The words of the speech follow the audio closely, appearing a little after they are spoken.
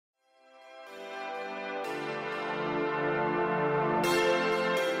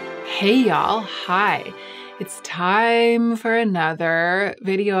Hey y'all, hi. It's time for another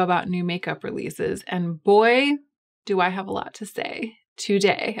video about new makeup releases, and boy, do I have a lot to say.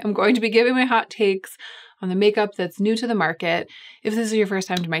 Today, I'm going to be giving my hot takes on the makeup that's new to the market. If this is your first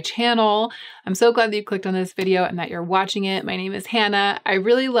time to my channel, I'm so glad that you clicked on this video and that you're watching it. My name is Hannah. I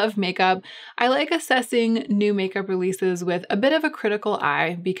really love makeup. I like assessing new makeup releases with a bit of a critical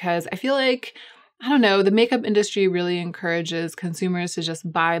eye because I feel like, I don't know, the makeup industry really encourages consumers to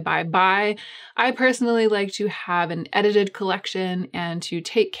just buy. I personally like to have an edited collection and to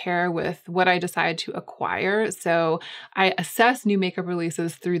take care with what I decide to acquire. So I assess new makeup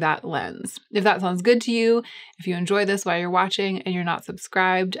releases through that lens. If that sounds good to you, if you enjoy this while you're watching and you're not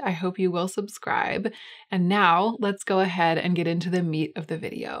subscribed, I hope you will subscribe. And now let's go ahead and get into the meat of the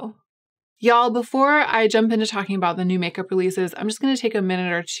video. Y'all, before I jump into talking about the new makeup releases, I'm just going to take a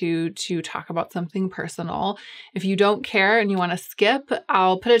minute or two to talk about something personal. If you don't care and you want to skip,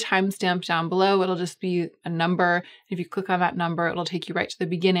 I'll put a timestamp down below. It'll just be a number. If you click on that number, it'll take you right to the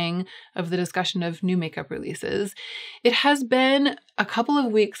beginning of the discussion of new makeup releases. It has been a couple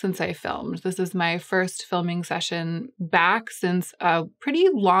of weeks since I filmed. This is my first filming session back since a pretty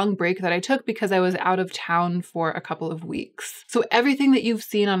long break that I took because I was out of town for a couple of weeks. So everything that you've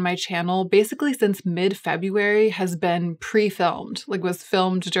seen on my channel basically since mid-February has been pre-filmed, like was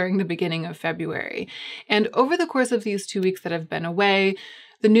filmed during the beginning of February. And over the course of these 2 weeks that I've been away,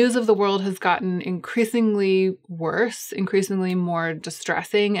 the news of the world has gotten increasingly worse, increasingly more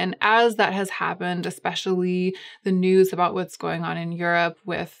distressing. And as that has happened, especially the news about what's going on in Europe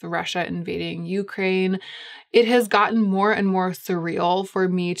with Russia invading Ukraine, it has gotten more and more surreal for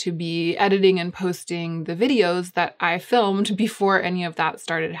me to be editing and posting the videos that I filmed before any of that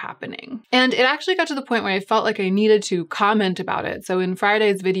started happening. And it actually got to the point where I felt like I needed to comment about it. So in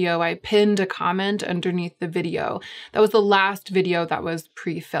Friday's video, I pinned a comment underneath the video. That was the last video that was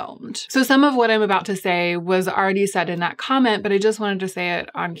pre-filmed. So some of what I'm about to say was already said in that comment, but I just wanted to say it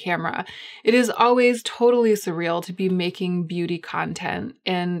on camera. It is always totally surreal to be making beauty content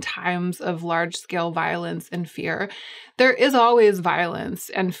in times of large-scale violence and fear. There is always violence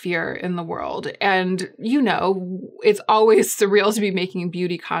and fear in the world. And you know, it's always surreal to be making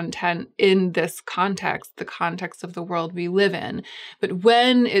beauty content in this context, the context of the world we live in. But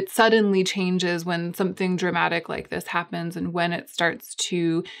when it suddenly changes, when something dramatic like this happens, and when it starts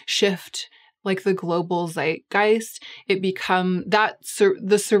to shift like the global zeitgeist, it becomes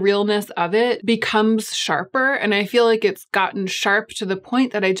the surrealness of it becomes sharper. And I feel like it's gotten sharp to the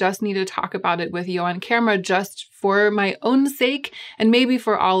point that I just need to talk about it with you on camera just for my own sake and maybe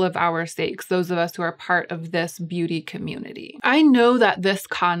for all of our sakes, those of us who are part of this beauty community. I know that this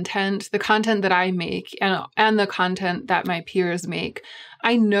content, the content that I make and the content that my peers make,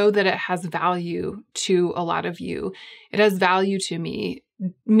 I know that it has value to a lot of you. It has value to me.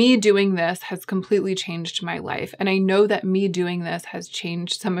 Me doing this has completely changed my life. And I know that me doing this has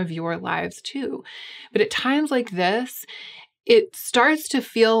changed some of your lives too. But at times like this, it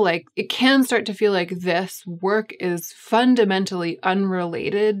can start to feel like this work is fundamentally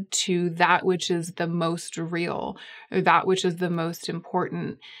unrelated to that which is the most real or that which is the most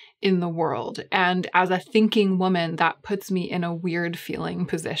important in the world. And as a thinking woman, that puts me in a weird feeling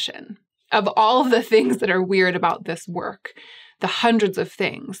position. Of all of the things that are weird about this work, the hundreds of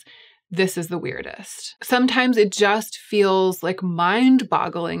things, this is the weirdest. Sometimes it just feels like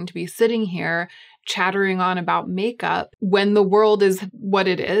mind-boggling to be sitting here chattering on about makeup when the world is what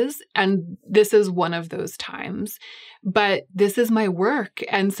it is. And this is one of those times. But this is my work.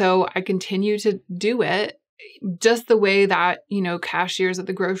 And so I continue to do it just the way that, you know, cashiers at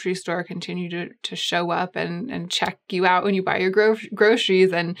the grocery store continue to show up and check you out when you buy your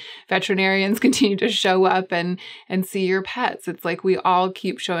groceries, and veterinarians continue to show up and see your pets. It's like we all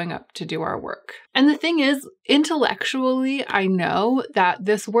keep showing up to do our work. And the thing is, intellectually, I know that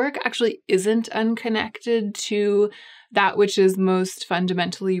this work actually isn't unconnected to that which is most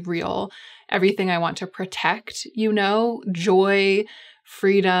fundamentally real. Everything I want to protect, you know, joy,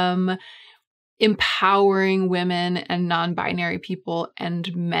 freedom, empowering women and non-binary people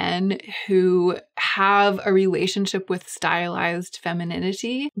and men who have a relationship with stylized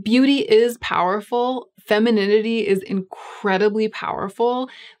femininity. Beauty is powerful. Femininity is incredibly powerful.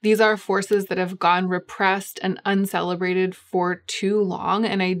 These are forces that have gone repressed and uncelebrated for too long.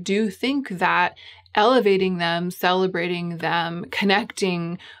 And I do think that elevating them, celebrating them,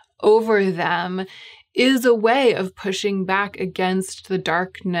 connecting over them is a way of pushing back against the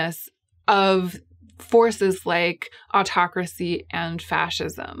darkness of forces like autocracy and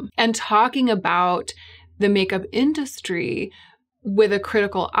fascism. And talking about the makeup industry with a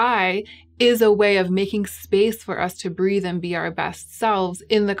critical eye is a way of making space for us to breathe and be our best selves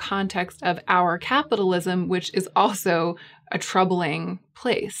in the context of our capitalism, which is also a troubling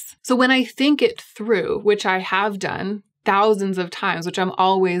place. So when I think it through, which I have done thousands of times, which I'm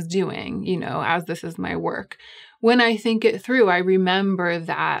always doing, as this is my work, when I think it through, I remember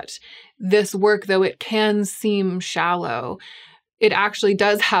that this work, though it can seem shallow, it actually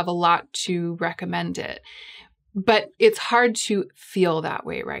does have a lot to recommend it. But it's hard to feel that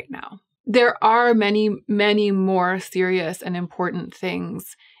way right now. There are many, many more serious and important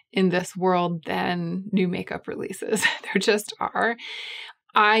things in this world than new makeup releases. There just are.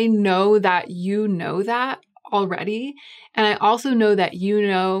 I know that you know that already. And I also know that you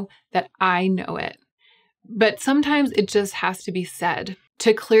know that I know it. But sometimes it just has to be said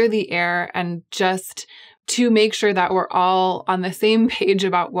to clear the air and just to make sure that we're all on the same page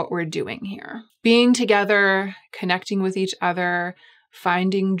about what we're doing here. Being together, connecting with each other,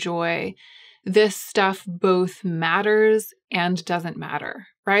 finding joy, this stuff both matters and doesn't matter,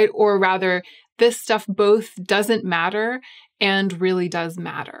 right? Or rather, this stuff both doesn't matter and really does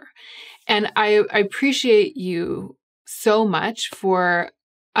matter. And I appreciate you so much for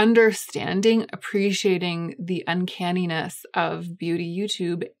understanding, appreciating the uncanniness of beauty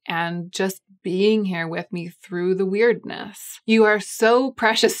YouTube and just being here with me through the weirdness. You are so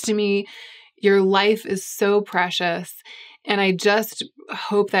precious to me. Your life is so precious. And I just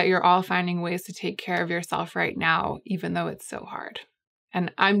hope that you're all finding ways to take care of yourself right now, even though it's so hard.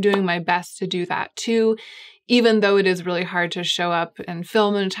 And I'm doing my best to do that too. Even though it is really hard to show up and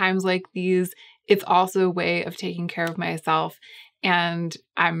film in times like these, it's also a way of taking care of myself. And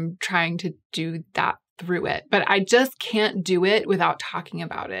I'm trying to do that through it. But I just can't do it without talking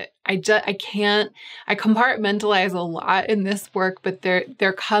about it. I can't. I compartmentalize a lot in this work, but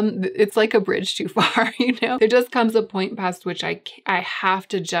it's like a bridge too far, There just comes a point past which I have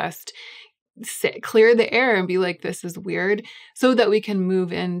to just clear the air and be like, this is weird, so that we can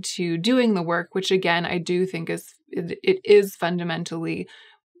move into doing the work, which again, I do think it is fundamentally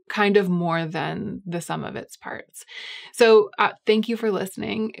kind of more than the sum of its parts. So thank you for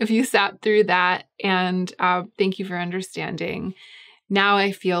listening. If you sat through that, and thank you for understanding. Now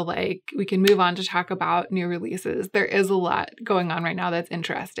I feel like we can move on to talk about new releases. There is a lot going on right now that's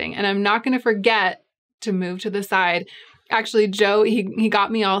interesting. And I'm not going to forget to move to the side. Actually, Joe, he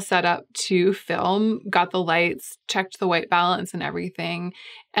got me all set up to film, got the lights, checked the white balance and everything.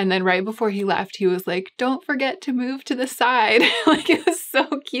 And then right before he left, he was like, don't forget to move to the side. Like, it was so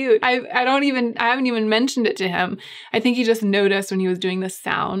cute. I haven't even mentioned it to him. I think he just noticed when he was doing the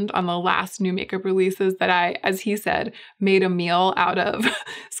sound on the last new makeup releases that I, as he said, made a meal out of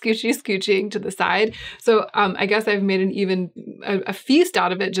scooching to the side. So I guess I've made a feast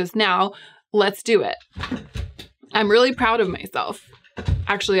out of it just now. Let's do it. I'm really proud of myself.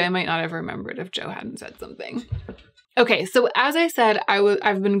 Actually, I might not have remembered if Joe hadn't said something. Okay, so as I said,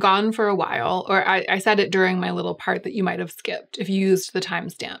 I've been gone for a while, or I said it during my little part that you might have skipped if you used the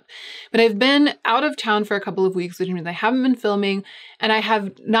timestamp. But I've been out of town for a couple of weeks, which means I haven't been filming, and I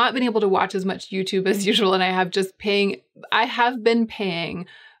have not been able to watch as much YouTube as usual, and I have been paying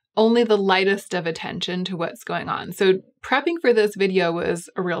only the lightest of attention to what's going on. So prepping for this video was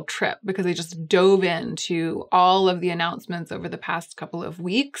a real trip because I just dove into all of the announcements over the past couple of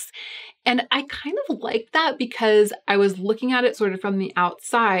weeks. And I kind of like that because I was looking at it sort of from the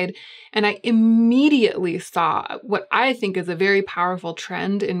outside, and I immediately saw what I think is a very powerful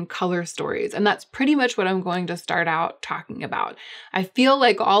trend in color stories. And that's pretty much what I'm going to start out talking about. I feel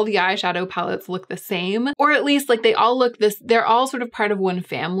like all the eyeshadow palettes look the same, or at least like they're all sort of part of one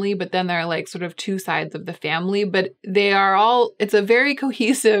family, but then they're like sort of two sides of the family, but it's a very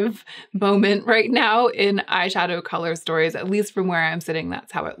cohesive moment right now in eyeshadow color stories, at least from where I'm sitting,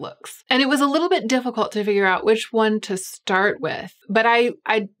 that's how it looks. And it was a little bit difficult to figure out which one to start with, but I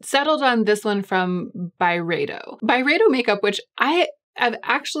settled on this one from Byredo. Byredo makeup, which I've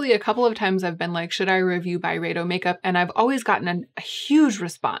actually a couple of times I've been like, should I review Byredo makeup? And I've always gotten a huge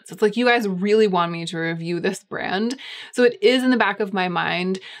response. It's like, you guys really want me to review this brand. So it is in the back of my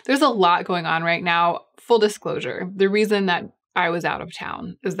mind. There's a lot going on right now. Full disclosure, the reason that I was out of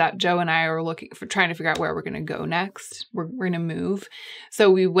town is that Joe and I are trying to figure out where we're going to go next. We're going to move.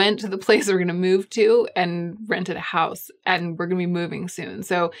 So we went to the place we're going to move to and rented a house, and we're going to be moving soon.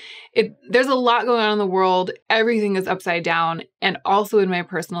 So there's a lot going on in the world. Everything is upside down. And also in my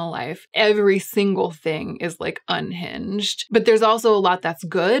personal life, every single thing is like unhinged. But there's also a lot that's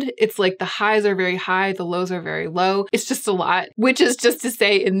good. It's like the highs are very high, the lows are very low. It's just a lot, which is just to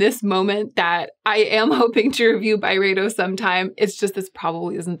say in this moment that I am hoping to review Byredo sometime. time. It's just this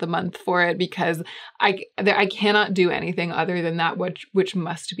probably isn't the month for it because I cannot do anything other than that which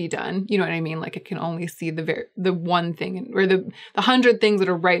must be done. You know what I mean? Like I can only see the one thing or the 100 things that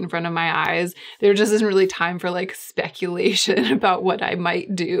are right in front of my eyes. There just isn't really time for like speculation about what I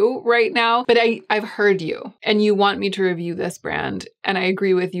might do right now. But I've heard you and you want me to review this brand, and I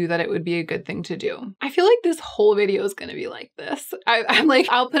agree with you that it would be a good thing to do. I feel like this whole video is going to be like this. I'm like,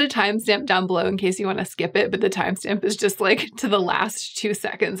 I'll put a timestamp down below in case you want to skip it, but the timestamp is just like to the last 2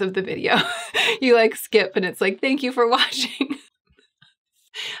 seconds of the video. You like skip and it's like, thank you for watching.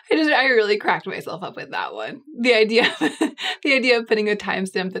 I really cracked myself up with that one. The idea of putting a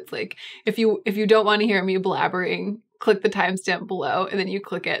timestamp that's like, if you don't want to hear me blabbering, click the timestamp below, and then you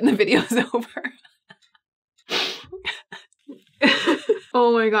click it and the video's over.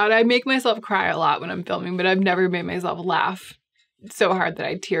 Oh my God, I make myself cry a lot when I'm filming, but I've never made myself laugh so hard that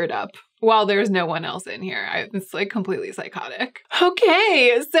I teared up while there's no one else in here. It's like completely psychotic.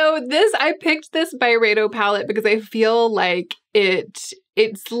 Okay, so I picked this Byredo palette because I feel like it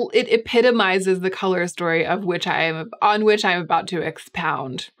epitomizes the color story on which I'm about to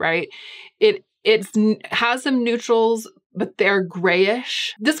expound, right? It has some neutrals, but they're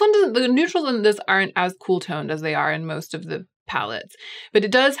grayish. The neutrals in this aren't as cool toned as they are in most of the palettes, but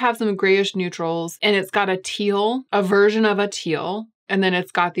it does have some grayish neutrals, and it's got a version of a teal, and then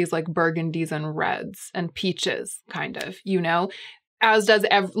it's got these like burgundies and reds and peaches, kind of, you know, as does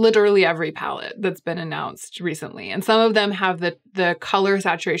literally every palette that's been announced recently. And some of them have the color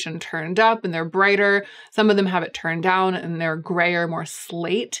saturation turned up and they're brighter. Some of them have it turned down and they're grayer, more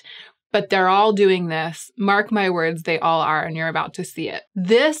slate. But they're all doing this. Mark my words, they all are, and you're about to see it.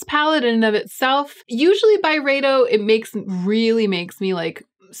 This palette in and of itself, usually Byredo, it really makes me like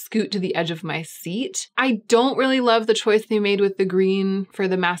scoot to the edge of my seat. I don't really love the choice they made with the green for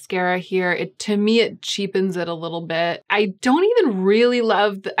the mascara here. To me, it cheapens it a little bit. I don't even really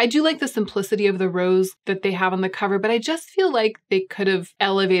love I do like the simplicity of the rose that they have on the cover, but I just feel like they could have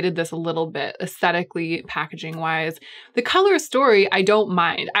elevated this a little bit aesthetically, packaging wise. The color story, I don't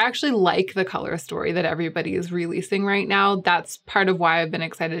mind. I actually like the color story that everybody is releasing right now. That's part of why I've been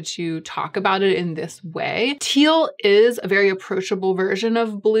excited to talk about it in this way. Teal is a very approachable version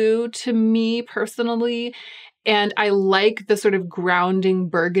of blue to me personally. And I like the sort of grounding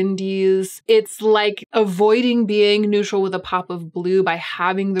burgundies. It's like avoiding being neutral with a pop of blue by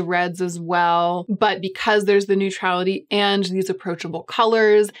having the reds as well. But because there's the neutrality and these approachable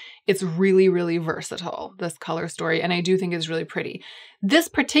colors, it's really, really versatile, this color story. And I do think it's really pretty. This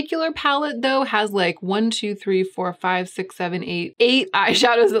particular palette, though, has like 8 eyeshadows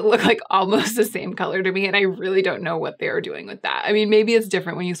that look like almost the same color to me. And I really don't know what they are doing with that. I mean, maybe it's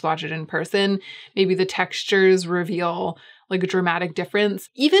different when you swatch it in person. Maybe the textures reveal like a dramatic difference.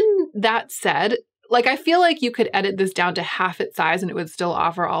 Even that said, like, I feel like you could edit this down to half its size and it would still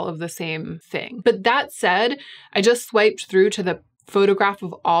offer all of the same thing. But that said, I just swiped through to the photograph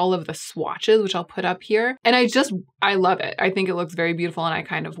of all of the swatches, which I'll put up here. And I love it. I think it looks very beautiful and I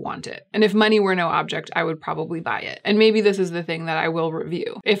kind of want it. And if money were no object, I would probably buy it. And maybe this is the thing that I will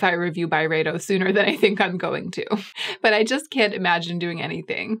review if I review Byredo sooner than I think I'm going to. But I just can't imagine doing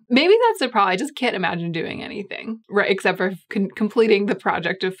anything. Maybe that's the problem. I just can't imagine doing anything, right? Except for completing the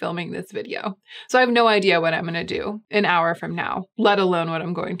project of filming this video. So I have no idea what I'm going to do an hour from now, let alone what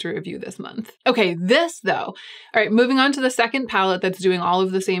I'm going to review this month. Okay, this though. All right, moving on to the second palette that's doing all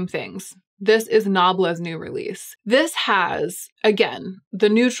of the same things. This is Nabla's new release. This has, again, the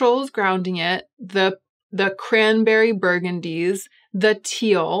neutrals grounding it, the cranberry burgundies, the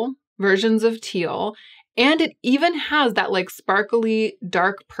teal, versions of teal, and it even has that like sparkly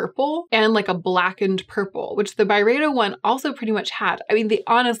dark purple and like a blackened purple, which the Byredo one also pretty much had. I mean, they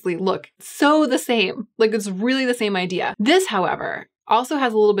honestly look so the same. Like it's really the same idea. This, however, also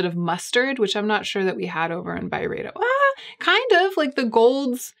has a little bit of mustard, which I'm not sure that we had over in Byredo. Kind of like the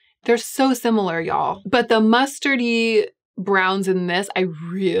golds. They're so similar, y'all. But the mustardy browns in this, I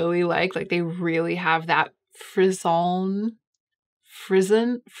really like. Like they really have that Frisson.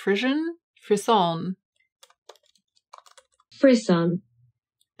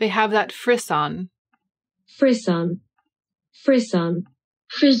 They have that Frisson. Frisson.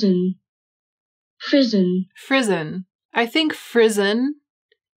 I think Frisson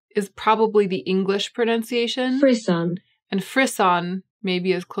is probably the English pronunciation. Frisson. And Frisson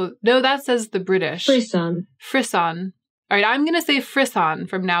maybe is close. No, that says the British. Frisson. All right, I'm going to say Frisson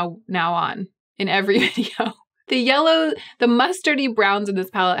from now on in every video. The yellow, the mustardy browns in this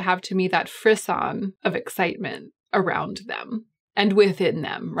palette have to me that frisson of excitement around them. and within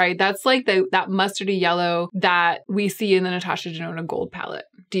them, right? That's like that mustardy yellow that we see in the Natasha Denona Gold palette.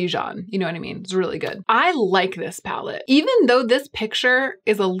 Dijon, you know what I mean? It's really good. I like this palette, even though this picture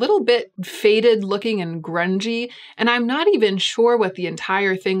is a little bit faded looking and grungy, and I'm not even sure what the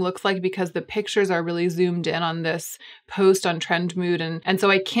entire thing looks like because the pictures are really zoomed in on this post on Trend Mood, and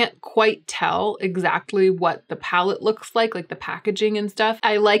so I can't quite tell exactly what the palette looks like the packaging and stuff.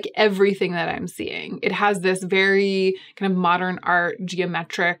 I like everything that I'm seeing. It has this very kind of modern art,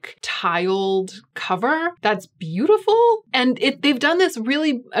 geometric, tiled cover that's beautiful, and they've done this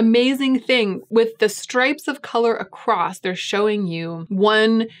really amazing thing with the stripes of color across. They're showing you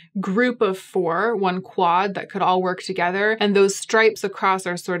one group of 4, one quad that could all work together, and those stripes across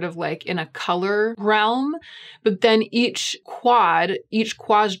are sort of like in a color realm, but then each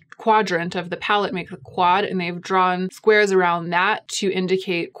quadrant of the palette makes a quad, and they've drawn squares around that to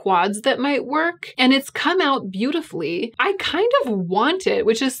indicate quads that might work, and it's come out beautifully. I kind of want it,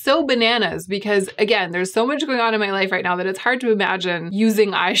 which is so bananas because, again, there's so much going on in my life right now that it's hard to imagine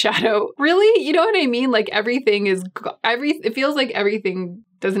using eyeshadow. Really? You know what I mean? Like it feels like everything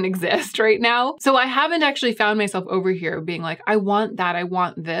doesn't exist right now. So I haven't actually found myself over here being like, I want that, I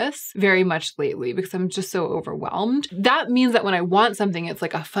want this very much lately because I'm just so overwhelmed. That means that when I want something, it's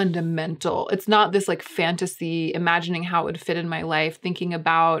like a fundamental. It's not this like fantasy, imagining how it would fit in my life, thinking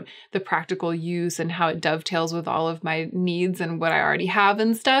about the practical use and how it dovetails with all of my needs and what I already have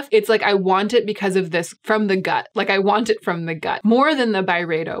and stuff. It's like, I want it because of this from the gut. Like I want it from the gut more than the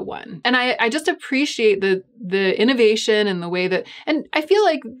Byredo one. And I just appreciate the innovation and the way that, and I feel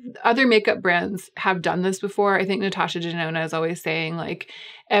like other makeup brands have done this before. I think Natasha Denona is always saying like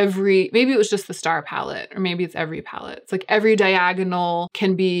maybe it was just the Star palette, or maybe it's every palette. It's like every diagonal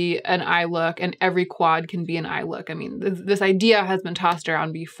can be an eye look and every quad can be an eye look. I mean, this idea has been tossed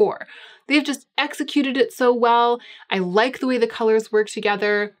around before. They've just executed it so well. I like the way the colors work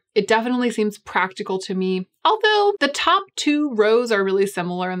together. It definitely seems practical to me. Although the top 2 rows are really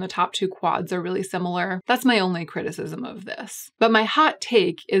similar and the top 2 quads are really similar. That's my only criticism of this. But my hot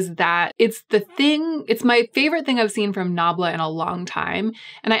take is that it's my favorite thing I've seen from Nabla in a long time.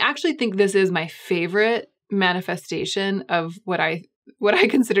 And I actually think this is my favorite manifestation of what I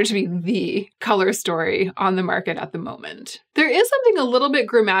consider to be the color story on the market at the moment. There is something a little bit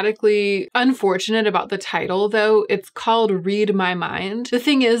grammatically unfortunate about the title, though. It's called Read My Mind. The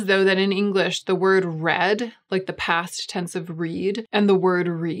thing is, though, that in English, the word read, like the past tense of read, and the word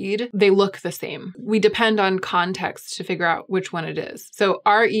read, they look the same. We depend on context to figure out which one it is. So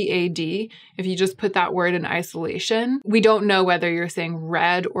R-E-A-D, if you just put that word in isolation, we don't know whether you're saying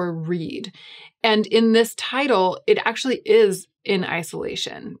read or read. And in this title, it actually is in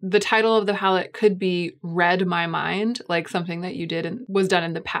isolation. The title of the palette could be Read My Mind, like something that you did and was done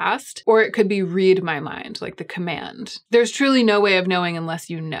in the past, or it could be Read My Mind, like the command. There's truly no way of knowing unless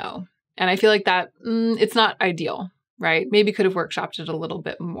you know. And I feel like that, it's not ideal, right? Maybe could have workshopped it a little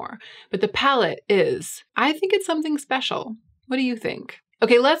bit more. But the palette I think it's something special. What do you think?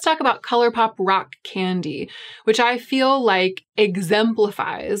 Okay, let's talk about ColourPop Rock Candy, which I feel like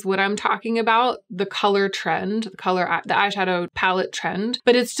exemplifies what I'm talking about, the color trend, the eyeshadow palette trend,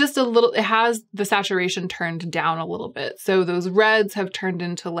 but it's just it has the saturation turned down a little bit. So those reds have turned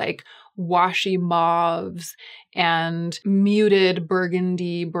into like washy mauves and muted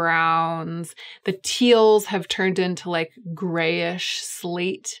burgundy browns. The teals have turned into like grayish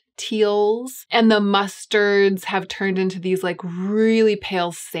slate teals, and the mustards have turned into these like really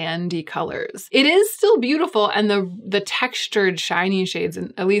pale sandy colors. It is still beautiful, and the textured shiny shades,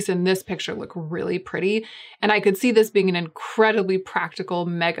 at least in this picture, look really pretty. And I could see this being an incredibly practical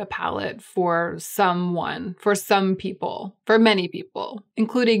mega palette for some people, for many people,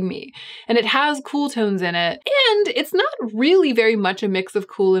 including me. And it has cool tones in it, and it's not really very much a mix of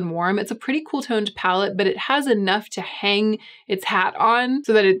cool and warm. It's a pretty cool toned palette, but it has enough to hang its hat on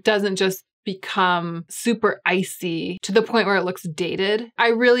so that it doesn't just become super icy to the point where it looks dated. I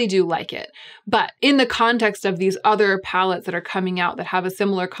really do like it. But in the context of these other palettes that are coming out that have a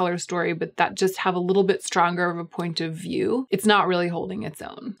similar color story, but that just have a little bit stronger of a point of view, it's not really holding its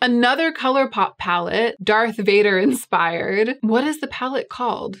own. Another ColourPop palette, Darth Vader inspired. What is the palette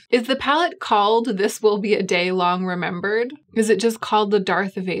called? Is the palette called This Will Be a Day Long Remembered? Is it just called the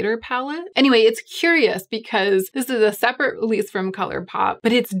Darth Vader palette? Anyway, it's curious because this is a separate release from ColourPop,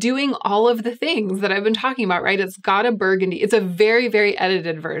 but it's doing all of the things that I've been talking about, right? It's got a burgundy. It's a very, very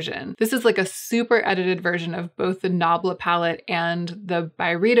edited version. This is like a super edited version of both the Nabla palette and the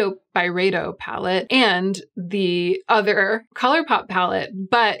Byredo Byredo palette and the other ColourPop palette,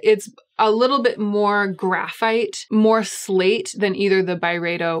 but it's a little bit more graphite, more slate than either the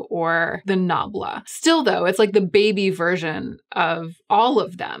Byredo or the Nabla. Still though, it's like the baby version of all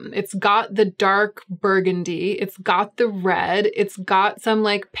of them. It's got the dark burgundy, it's got the red, it's got some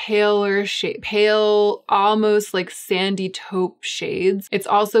like paler shade, pale, almost like sandy taupe shades. It's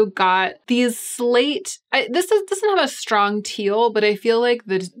also got these slate, this doesn't have a strong teal, but I feel like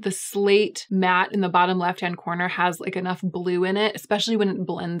the slate matte in the bottom left-hand corner has like enough blue in it, especially when it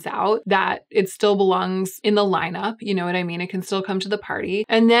blends out, that it still belongs in the lineup. You know what I mean? It can still come to the party.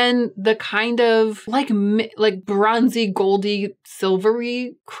 And then the kind of like bronzy, goldy,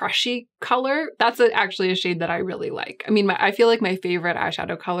 silvery, crushy color, that's actually a shade that I really like. I mean, I feel like my favorite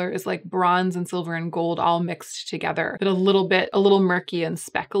eyeshadow color is like bronze and silver and gold all mixed together, but a little murky and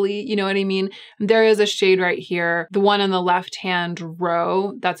speckly, you know what I mean? There is a shade right here, the one on the left-hand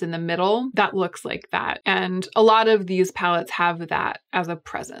row that's in the middle, that looks like that. And a lot of these palettes have that as a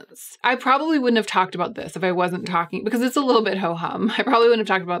presence. I probably wouldn't have talked about this if I wasn't talking, because it's a little bit ho-hum. I probably wouldn't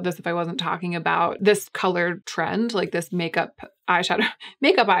have talked about this if I wasn't talking about this color trend, like this makeup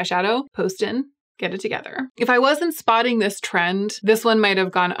eyeshadow, post-in, get it together. If I wasn't spotting this trend, this one might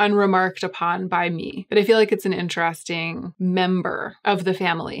have gone unremarked upon by me, but I feel like it's an interesting member of the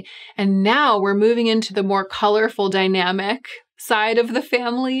family. And now we're moving into the more colorful, dynamic side of the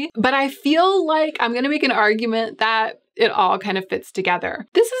family, but I feel like I'm going to make an argument that it all kind of fits together.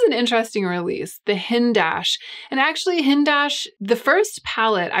 This is an interesting release, the Hindash. And actually Hindash, the first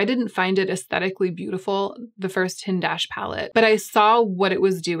palette, I didn't find it aesthetically beautiful, the first Hindash palette, but I saw what it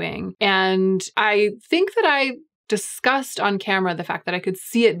was doing. And I think that I discussed on camera the fact that I could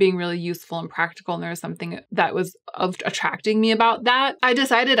see it being really useful and practical, and there was something that was attracting me about that. I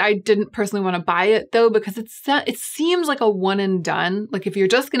decided I didn't personally want to buy it though, because it seems like a one and done. Like if you're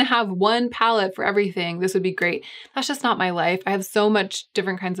just going to have one palette for everything, this would be great. That's just not my life. I have so much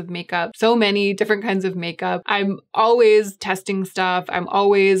different kinds of makeup, so many different kinds of makeup. I'm always testing stuff. I'm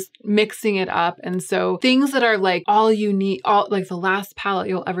always mixing it up. And so things that are like all you need, like the last palette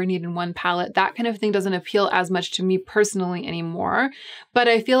you'll ever need in one palette, that kind of thing doesn't appeal as much to me personally anymore. But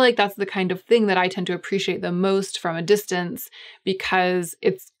I feel like that's the kind of thing that I tend to appreciate the most from a distance, because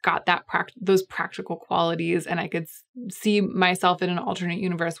it's got those practical qualities, and I could see myself in an alternate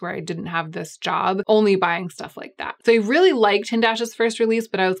universe where I didn't have this job only buying stuff like that. So I really liked Hindash's first release,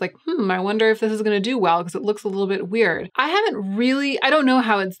 but I was like, I wonder if this is going to do well, because it looks a little bit weird. I don't know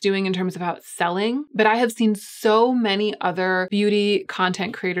how it's doing in terms of how it's selling, but I have seen so many other beauty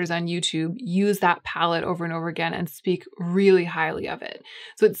content creators on YouTube use that palette over and over again and speak really highly of it.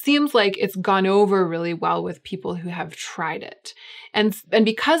 So it seems like it's gone over really well with people who have tried it. And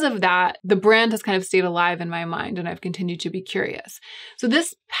because of that, the brand has kind of stayed alive in my mind, and I've continued to be curious. So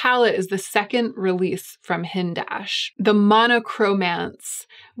this palette is the second release from Hindash, the Monochromance,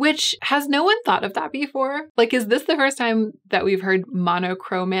 which has no one thought of that before? Like, is this the first time that we've heard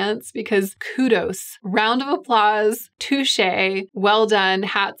Monochromance? Because kudos, round of applause, touche, well done,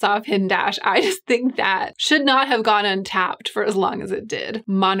 hats off Hindash. I just think that should not have gone untapped for as long as it did.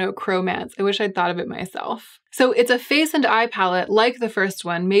 Monochromance. I wish I'd thought of it myself. So it's a face and eye palette like the first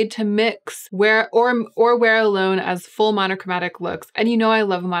one, made to mix, wear alone as full monochromatic looks. And you know I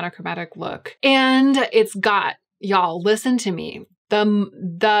love a monochromatic look. And it's got, y'all, listen to me,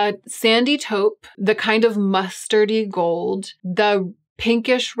 the sandy taupe, the kind of mustardy gold, the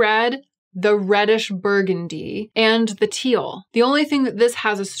pinkish red, the reddish burgundy, and the teal. The only thing that this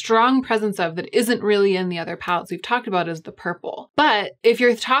has a strong presence of that isn't really in the other palettes we've talked about is the purple. But if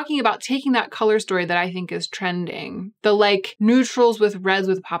you're talking about taking that color story that I think is trending, the like neutrals with reds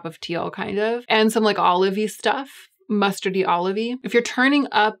with a pop of teal kind of, and some like olivey stuff, mustardy olivey. If you're turning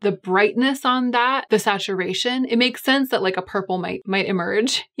up the brightness on that, the saturation, it makes sense that like a purple might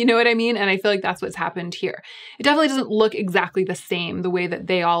emerge. You know what I mean? And I feel like that's what's happened here. It definitely doesn't look exactly the same, the way that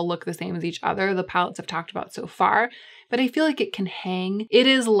they all look the same as each other, the palettes I've talked about so far, but I feel like it can hang. It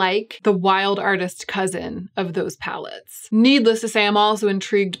is like the wild artist cousin of those palettes. Needless to say, I'm also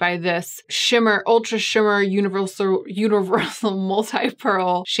intrigued by this shimmer, ultra shimmer, universal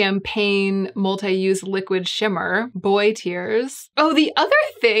multi-pearl, champagne, multi-use liquid shimmer, Boy Tears. Oh, the other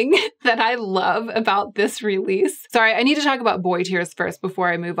thing that I love about this release, sorry, I need to talk about Boy Tears first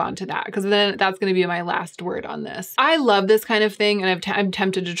before I move on to that, because then that's going to be my last word on this. I love this kind of thing, and I'm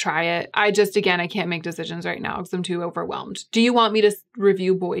tempted to try it. I can't make decisions right now because I'm too overwhelmed. Do you want me to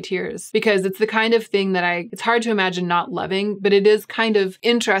review Boy Tears because it's the kind of thing that it's hard to imagine not loving, but it is kind of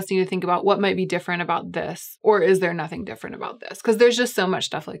interesting to think about what might be different about this, or is there nothing different about this? Because there's just so much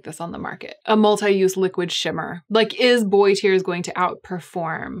stuff like this on the market. A multi-use liquid shimmer. Like, is Boy Tears going to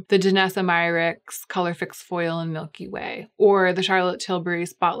outperform the Danessa Myricks Color Fix Foil in Milky Way, or the Charlotte Tilbury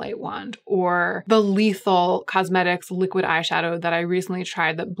Spotlight Wand, or the Lethal Cosmetics liquid eyeshadow that I recently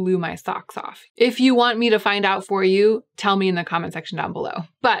tried that blew my socks off? If you want me to find out for you, tell me in the comment section down below.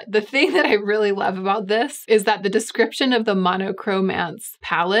 But the thing that I really love about this is that the description of the Monochromance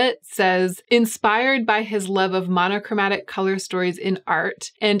palette says, inspired by his love of monochromatic color stories in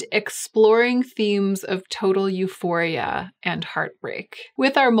art and exploring themes of total euphoria and heartbreak.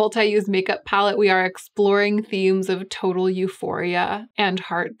 With our multi-use makeup palette, we are exploring themes of total euphoria and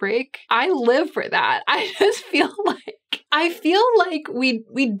heartbreak. I live for that. I just feel like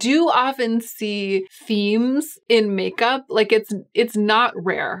we do often see themes in makeup. Like, it's not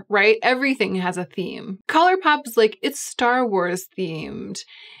rare, right? Everything has a theme. ColourPop is like, it's Star Wars themed.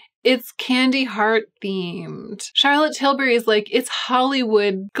 It's Candy Heart themed. Charlotte Tilbury is like, it's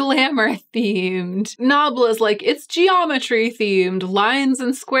Hollywood glamour themed. Nobla is like, it's geometry themed, lines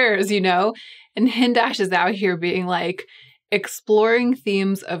and squares, you know? And Hindash is out here being like, exploring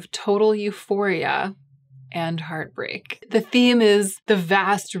themes of total euphoria and heartbreak. The theme is the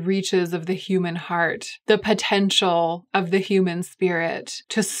vast reaches of the human heart, the potential of the human spirit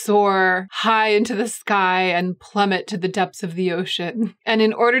to soar high into the sky and plummet to the depths of the ocean. And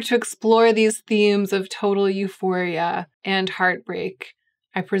in order to explore these themes of total euphoria and heartbreak,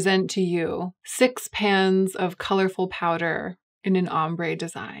 I present to you 6 pans of colorful powder in an ombre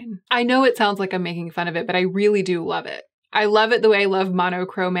design. I know it sounds like I'm making fun of it, but I really do love it. I love it the way I love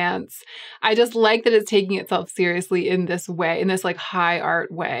Monochromance. I just like that it's taking itself seriously in this way, in this like high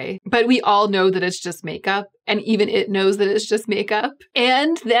art way. But we all know that it's just makeup, and even it knows that it's just makeup.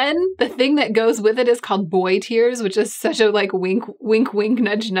 And then the thing that goes with it is called Boy Tears, which is such a like wink, wink, wink,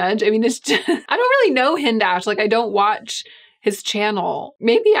 nudge, nudge. I mean, it's just, I don't really know Hindash. Like, I don't watch his channel.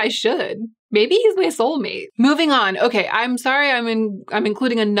 Maybe I should. Maybe he's my soulmate. Moving on. Okay, I'm sorry I'm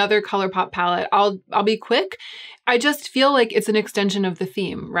including another ColourPop palette. I'll be quick. I just feel like it's an extension of the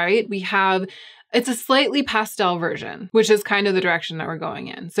theme, right? It's a slightly pastel version, which is kind of the direction that we're going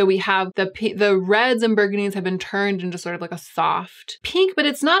in. So we have the reds and burgundies have been turned into sort of like a soft pink, but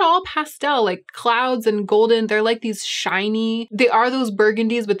it's not all pastel, like clouds and golden. They're like these shiny, they are those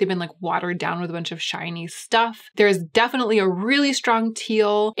burgundies, but they've been like watered down with a bunch of shiny stuff. There's definitely a really strong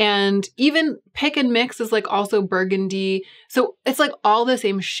teal, and even Pick and Mix is like also burgundy. So it's like all the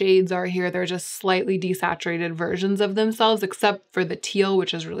same shades are here. They're just slightly desaturated versions of themselves, except for the teal,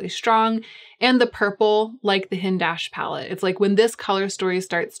 which is really strong. And the purple, like the Hindash palette. It's like when this color story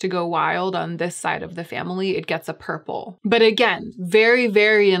starts to go wild on this side of the family, it gets a purple. But again, very,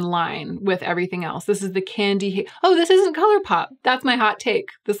 very in line with everything else. This is the Candy. Oh, this isn't ColourPop. That's my hot take.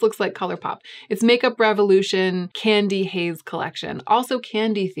 This looks like ColourPop. It's Makeup Revolution Candy Haze Collection, also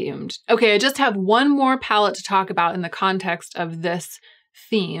candy themed. Okay, I just have one more palette to talk about in the context of this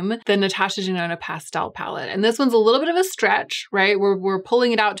theme, the Natasha Denona pastel palette. And this one's a little bit of a stretch, right? We're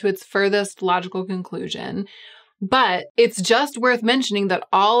pulling it out to its furthest logical conclusion, but it's just worth mentioning that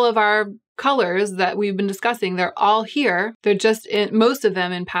all of our colors that we've been discussing, they're all here. They're just most of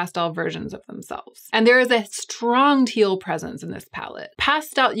them in pastel versions of themselves. And there is a strong teal presence in this palette.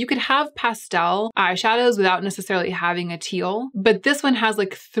 Pastel, you could have pastel eyeshadows without necessarily having a teal, but this one has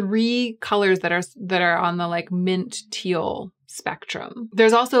like 3 colors that are on the like mint teal spectrum.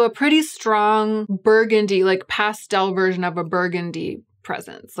 There's also a pretty strong burgundy, like pastel version of a burgundy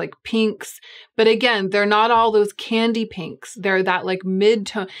presence, like pinks. But again, they're not all those candy pinks. They're that like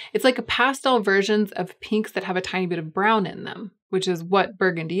mid-tone. It's like a pastel versions of pinks that have a tiny bit of brown in them, which is what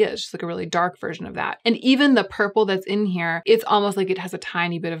burgundy is, just like a really dark version of that. And even the purple that's in here, it's almost like it has a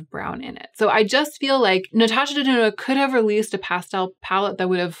tiny bit of brown in it. So I just feel like Natasha Denona could have released a pastel palette that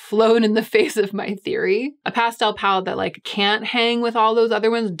would have flown in the face of my theory. A pastel palette that like can't hang with all those other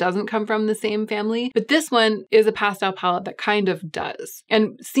ones, doesn't come from the same family. But this one is a pastel palette that kind of does.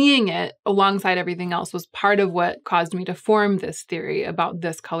 And seeing it alongside everything else was part of what caused me to form this theory about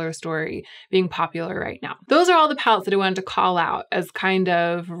this color story being popular right now. Those are all the palettes that I wanted to call out as kind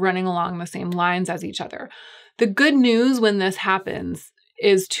of running along the same lines as each other. The good news when this happens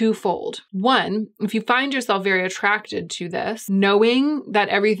is twofold. One, if you find yourself very attracted to this, knowing that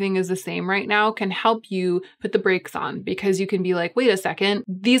everything is the same right now can help you put the brakes on, because you can be like, wait a second,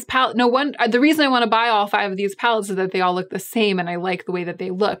 these palettes, the reason I want to buy all 5 of these palettes is that they all look the same and I like the way that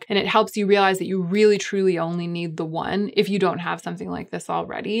they look. And it helps you realize that you really truly only need the one if you don't have something like this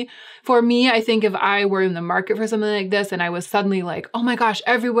already. For me, I think if I were in the market for something like this and I was suddenly like, oh my gosh,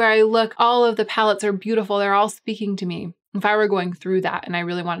 everywhere I look, all of the palettes are beautiful, they're all speaking to me. If I were going through that and I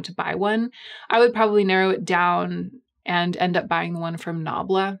really wanted to buy one, I would probably narrow it down and end up buying the one from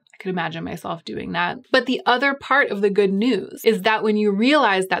Nabla. I could imagine myself doing that. But the other part of the good news is that when you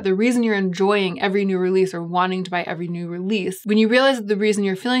realize that the reason you're enjoying every new release or wanting to buy every new release, when you realize that the reason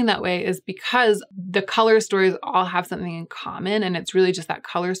you're feeling that way is because the color stories all have something in common and it's really just that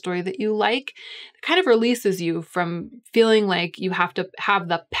color story that you like, it kind of releases you from feeling like you have to have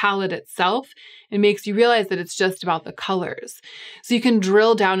the palette itself. It makes you realize that it's just about the colors. So you can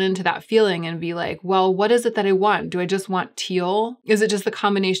drill down into that feeling and be like, well, what is it that I want? Do I just want teal? Is it just the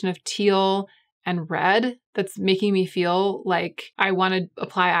combination of teal and red that's making me feel like I want to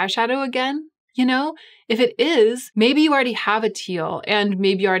apply eyeshadow again? You know, if it is, maybe you already have a teal and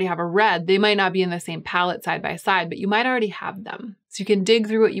maybe you already have a red. They might not be in the same palette side by side, but you might already have them. So you can dig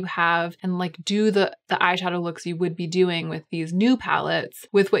through what you have and like do the eyeshadow looks you would be doing with these new palettes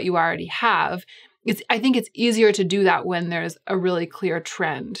with what you already have. I think it's easier to do that when there's a really clear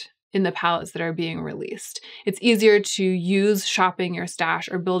trend in the palettes that are being released. It's easier to use shopping your stash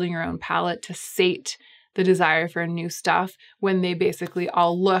or building your own palette to sate the desire for new stuff when they basically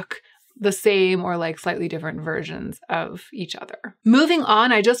all look the same or like slightly different versions of each other. Moving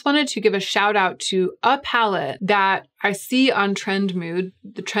on, I just wanted to give a shout out to a palette that I see on Trend Mood.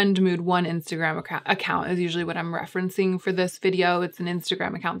 The Trend Mood 1 Instagram account is usually what I'm referencing for this video. It's an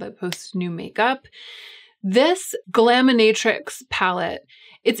Instagram account that posts new makeup. This Glaminatrix palette,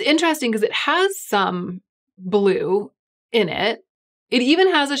 it's interesting because it has some blue in it. It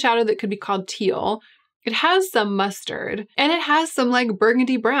even has a shadow that could be called teal. It has some mustard and it has some like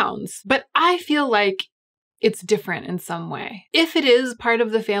burgundy browns, but I feel like it's different in some way. If it is part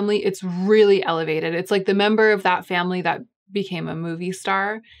of the family, it's really elevated. It's like the member of that family that became a movie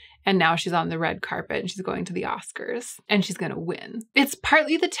star and now she's on the red carpet and she's going to the Oscars and she's going to win. It's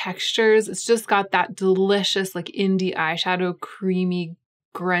partly the textures. It's just got that delicious like indie eyeshadow, creamy,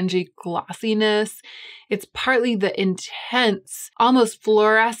 grungy glossiness. It's partly the intense, almost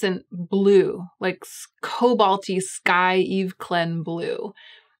fluorescent blue, like cobalty sky Eve Clen blue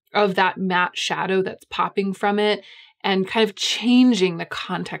of that matte shadow that's popping from it and kind of changing the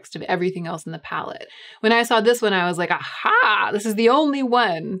context of everything else in the palette. When I saw this one, I was like, aha, this is the only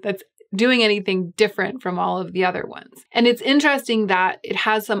one that's doing anything different from all of the other ones. And it's interesting that it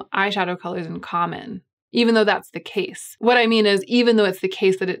has some eyeshadow colors in common, even though that's the case. What I mean is, even though it's the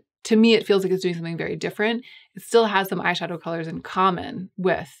case that to me, it feels like it's doing something very different, it still has some eyeshadow colors in common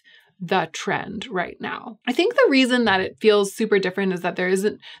with the trend right now. I think the reason that it feels super different is that there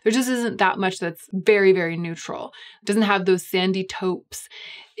just isn't that much that's very, very neutral. It doesn't have those sandy taupes.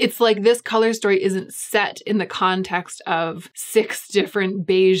 It's like this color story isn't set in the context of 6 different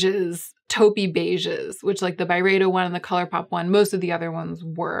beiges, taupey beiges, which like the Byredo one and the ColourPop one, most of the other ones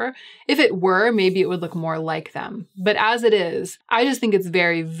were. If it were, maybe it would look more like them. But as it is, I just think it's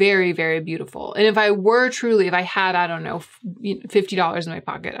very, very, very beautiful. And if I had, I don't know, $50 in my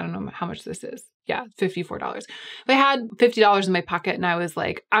pocket, I don't know how much this is. Yeah, $54. If I had $50 in my pocket and I was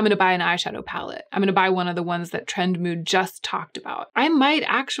like, I'm going to buy an eyeshadow palette, I'm going to buy one of the ones that Trend Mood just talked about, I might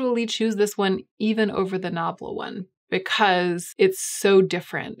actually choose this one even over the Nabla one, because it's so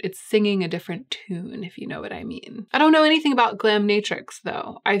different. It's singing a different tune, if you know what I mean. I don't know anything about Glaminatrix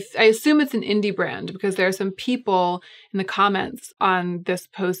though. I assume it's an indie brand because there are some people in the comments on this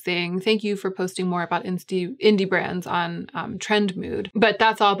post saying, thank you for posting more about indie brands on Trend Mood. But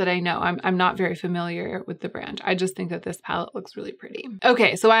that's all that I know. I'm not very familiar with the brand. I just think that this palette looks really pretty.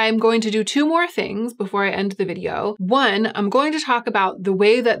 Okay, so I'm going to do 2 more things before I end the video. One, I'm going to talk about the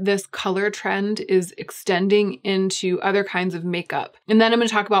way that this color trend is extending into other kinds of makeup. And then I'm going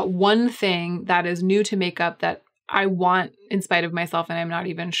to talk about one thing that is new to makeup that I want in spite of myself, and I'm not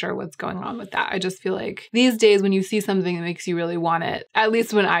even sure what's going on with that. I just feel like these days when you see something that makes you really want it, at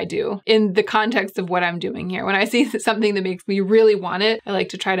least when I do, in the context of what I'm doing here, when I see something that makes me really want it, I like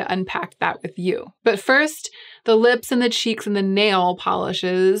to try to unpack that with you. But first, the lips and the cheeks and the nail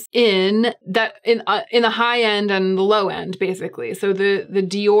polishes in the high end and the low end, basically. So the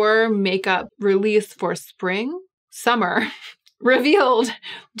Dior makeup release for summer revealed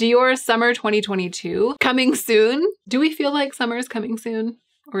Dior Summer 2022 coming soon. Do we feel like summer is coming soon?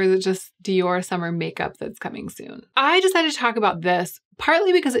 Or is it just Dior summer makeup that's coming soon? I decided to talk about this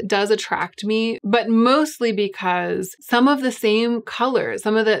partly because it does attract me, but mostly because some of the same colors,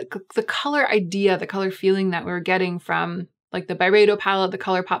 some of the color idea, the color feeling that we're getting from like the Byredo palette, the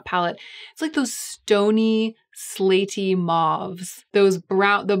ColourPop palette, it's like those stony, slaty mauves,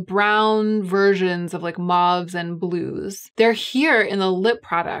 the brown versions of like mauves and blues. They're here in the lip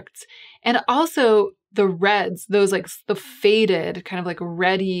products. And also the reds, those like the faded kind of like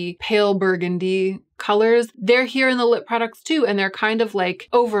reddy, pale burgundy colors, they're here in the lip products too. And they're kind of like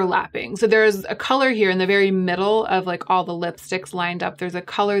overlapping. So there's a color here in the very middle of like all the lipsticks lined up. There's a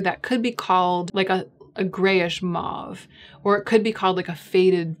color that could be called like a grayish mauve, or it could be called like a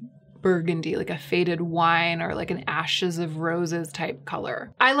faded burgundy, like a faded wine, or like an ashes of roses type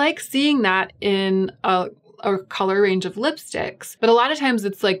color. I like seeing that in a color range of lipsticks, but a lot of times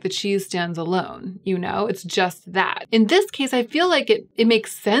it's like the cheese stands alone, you know, it's just that. In this case, I feel like it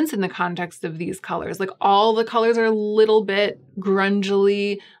makes sense in the context of these colors. Like all the colors are a little bit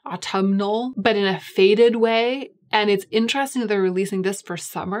grungily autumnal, but in a faded way. And it's interesting that they're releasing this for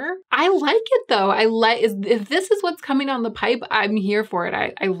summer. I like it though. If this is what's coming down the pipe, I'm here for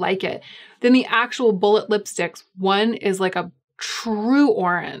it. I like it. Then the actual bullet lipsticks, one is like a true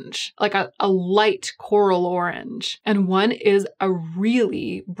orange, like a light coral orange. And one is a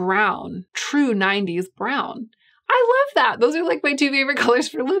really brown, true 90s brown. I love that. Those are like my two favorite colors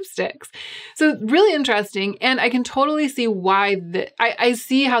for lipsticks. So really interesting. And I can totally see why I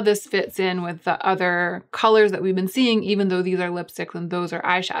see how this fits in with the other colors that we've been seeing, even though these are lipsticks and those are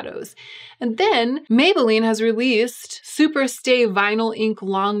eyeshadows. And then Maybelline has released Super Stay Vinyl Ink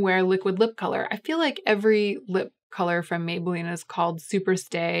Longwear Liquid Lip Color. I feel like every lip color from Maybelline is called Super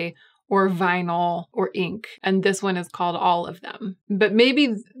Stay or vinyl or ink. And this one is called all of them. But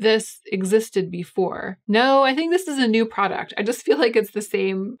maybe this existed before. No, I think this is a new product. I just feel like it's the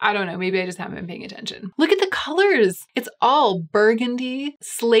same. I don't know. Maybe I just haven't been paying attention. Look at the colors. It's all burgundy,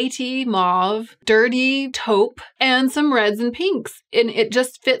 slaty mauve, dirty taupe, and some reds and pinks. And it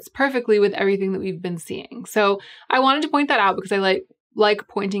just fits perfectly with everything that we've been seeing. So I wanted to point that out because I like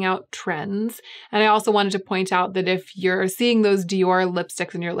pointing out trends. And I also wanted to point out that if you're seeing those Dior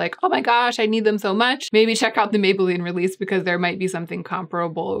lipsticks and you're like, oh my gosh, I need them so much, maybe check out the Maybelline release because there might be something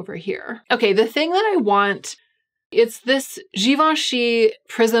comparable over here. Okay, the thing that I want, it's this Givenchy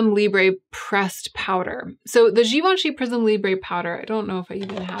Prism Libre pressed powder. So the Givenchy Prism Libre powder, I don't know if I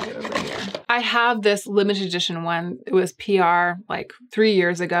even have it over here. I have this limited edition one. It was PR like 3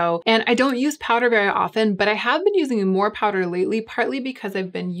 years ago. And I don't use powder very often, but I have been using more powder lately, partly because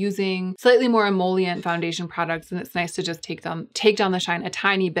I've been using slightly more emollient foundation products and it's nice to just take down the shine a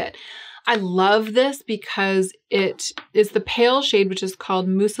tiny bit. I love this because it is the pale shade, which is called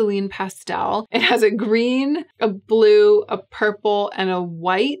Mousseline Pastel. It has a green, a blue, a purple, and a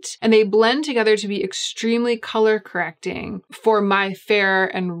white, and they blend together to be extremely color correcting for my fair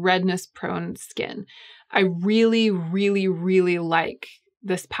and redness prone skin. I really, really, really like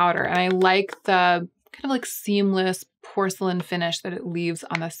this powder, and I like the kind of like seamless porcelain finish that it leaves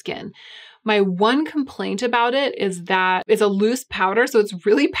on the skin. My one complaint about it is that it's a loose powder, so it's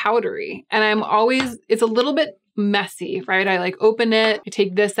really powdery. And it's a little bit messy, right? I like open it, I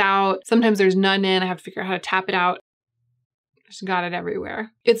take this out. Sometimes there's none in, I have to figure out how to tap it out. Just got it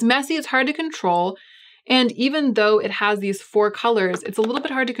everywhere. It's messy, it's hard to control. And even though it has these 4 colors, it's a little bit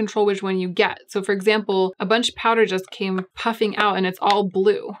hard to control which one you get. So for example, a bunch of powder just came puffing out and it's all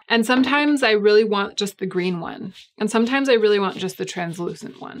blue. And sometimes I really want just the green one. And sometimes I really want just the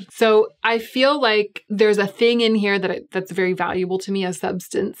translucent one. So I feel like there's a thing in here that's very valuable to me as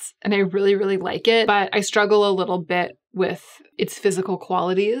substance. And I really, really like it. But I struggle a little bit with its physical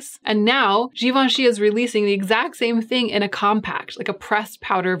qualities. And now Givenchy is releasing the exact same thing in a compact, like a pressed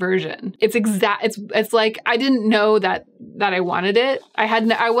powder version. It's like, I didn't know that I wanted it.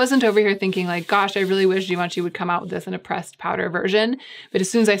 I wasn't over here thinking like, gosh, I really wish Givenchy would come out with this in a pressed powder version. But as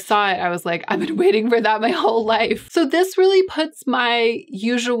soon as I saw it, I was like, I've been waiting for that my whole life. So this really puts my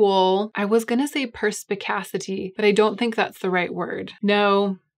usual, I was gonna say perspicacity, but I don't think that's the right word.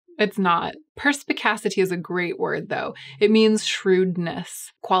 No, it's not. Perspicacity is a great word though. It means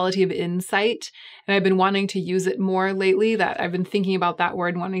shrewdness, quality of insight. And I've been wanting to use it more lately, that I've been thinking about that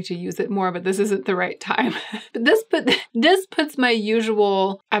word, wanting to use it more, but this isn't the right time. But this puts my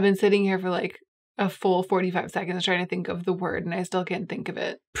usual, I've been sitting here for like a full 45 seconds trying to think of the word and I still can't think of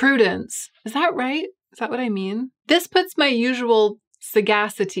it. Prudence. Is that right? Is that what I mean? This puts my usual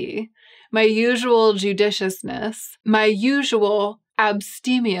sagacity, my usual judiciousness, my usual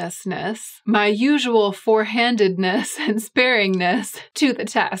abstemiousness, my usual forehandedness and sparingness to the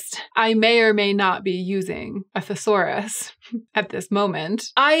test. I may or may not be using a thesaurus at this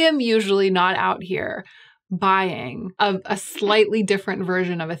moment. I am usually not out here buying a slightly different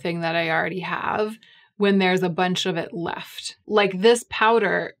version of a thing that I already have when there's a bunch of it left. Like this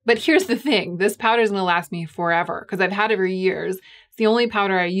powder, but here's the thing, this powder is gonna last me forever because I've had it for years. It's the only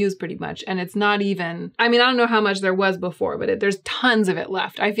powder I use pretty much, and it's not even, I mean, I don't know how much there was before, but there's tons of it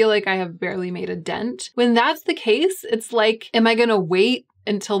left. I feel like I have barely made a dent. When that's the case, it's like, am I gonna wait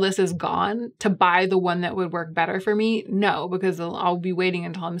until this is gone to buy the one that would work better for me? No, because I'll be waiting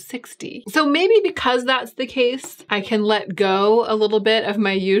until I'm 60. So maybe because that's the case, I can let go a little bit of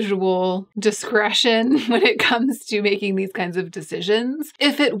my usual discretion when it comes to making these kinds of decisions.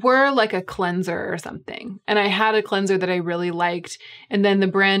 If it were like a cleanser or something, and I had a cleanser that I really liked, and then the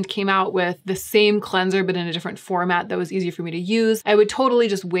brand came out with the same cleanser but in a different format that was easier for me to use, I would totally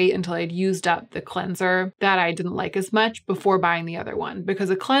just wait until I'd used up the cleanser that I didn't like as much before buying the other one. Because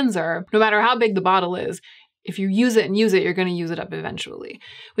a cleanser, no matter how big the bottle is, if you use it and use it, you're going to use it up eventually.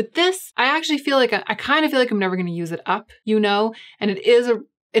 With this, I actually feel like I kind of feel like I'm never going to use it up, you know? And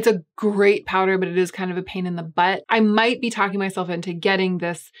it's a great powder, but it is kind of a pain in the butt. I might be talking myself into getting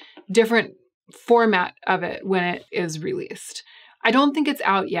this different format of it when it is released. I don't think it's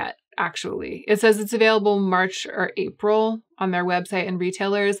out yet, actually. It says it's available March or April on their website and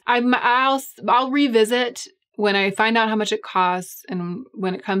retailers. I'll revisit when I find out how much it costs, and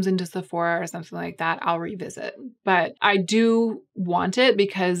when it comes into Sephora or something like that, I'll revisit. But I do want it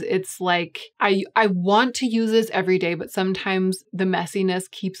because it's like, I want to use this every day, but sometimes the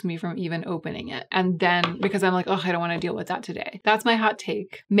messiness keeps me from even opening it. And then because I'm like, oh, I don't want to deal with that today. That's my hot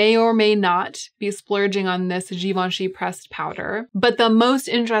take. May or may not be splurging on this Givenchy pressed powder. But the most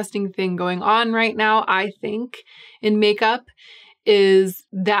interesting thing going on right now, I think, in makeup is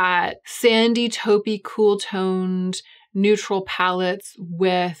that sandy, taupey, cool-toned, neutral palettes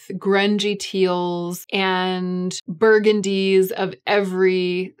with grungy teals and burgundies of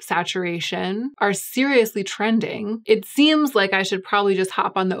every saturation are seriously trending. It seems like I should probably just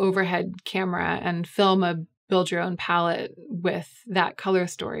hop on the overhead camera and film a build your own palette with that color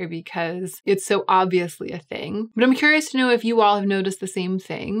story because it's so obviously a thing. But I'm curious to know if you all have noticed the same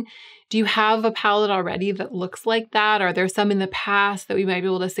thing. Do you have a palette already that looks like that? Are there some in the past that we might be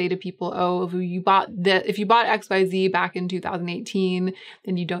able to say to people, oh, if you bought XYZ back in 2018,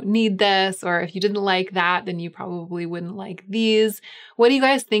 then you don't need this. Or if you didn't like that, then you probably wouldn't like these. What do you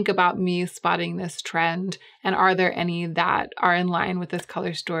guys think about me spotting this trend? And are there any that are in line with this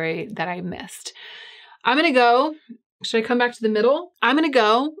color story that I missed? I'm gonna go. Should I come back to the middle? I'm gonna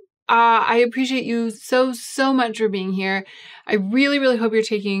go. I appreciate you so much for being here. I really hope you're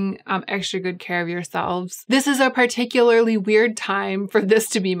taking extra good care of yourselves. This is a particularly weird time for this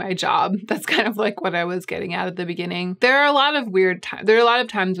to be my job. That's kind of like what I was getting at the beginning. There are a lot of weird times. There are a lot of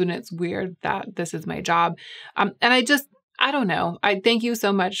times when it's weird that this is my job. And I don't know. I thank you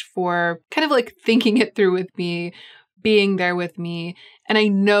so much for kind of like thinking it through with me, being there with me. And I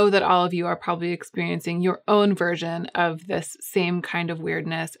know that all of you are probably experiencing your own version of this same kind of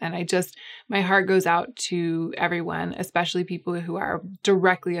weirdness. And my heart goes out to everyone, especially people who are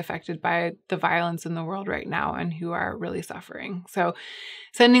directly affected by the violence in the world right now and who are really suffering. So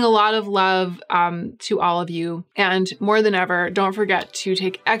sending a lot of love to all of you. And more than ever, don't forget to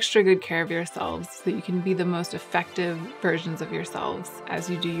take extra good care of yourselves so that you can be the most effective versions of yourselves as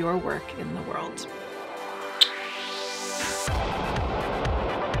you do your work in the world.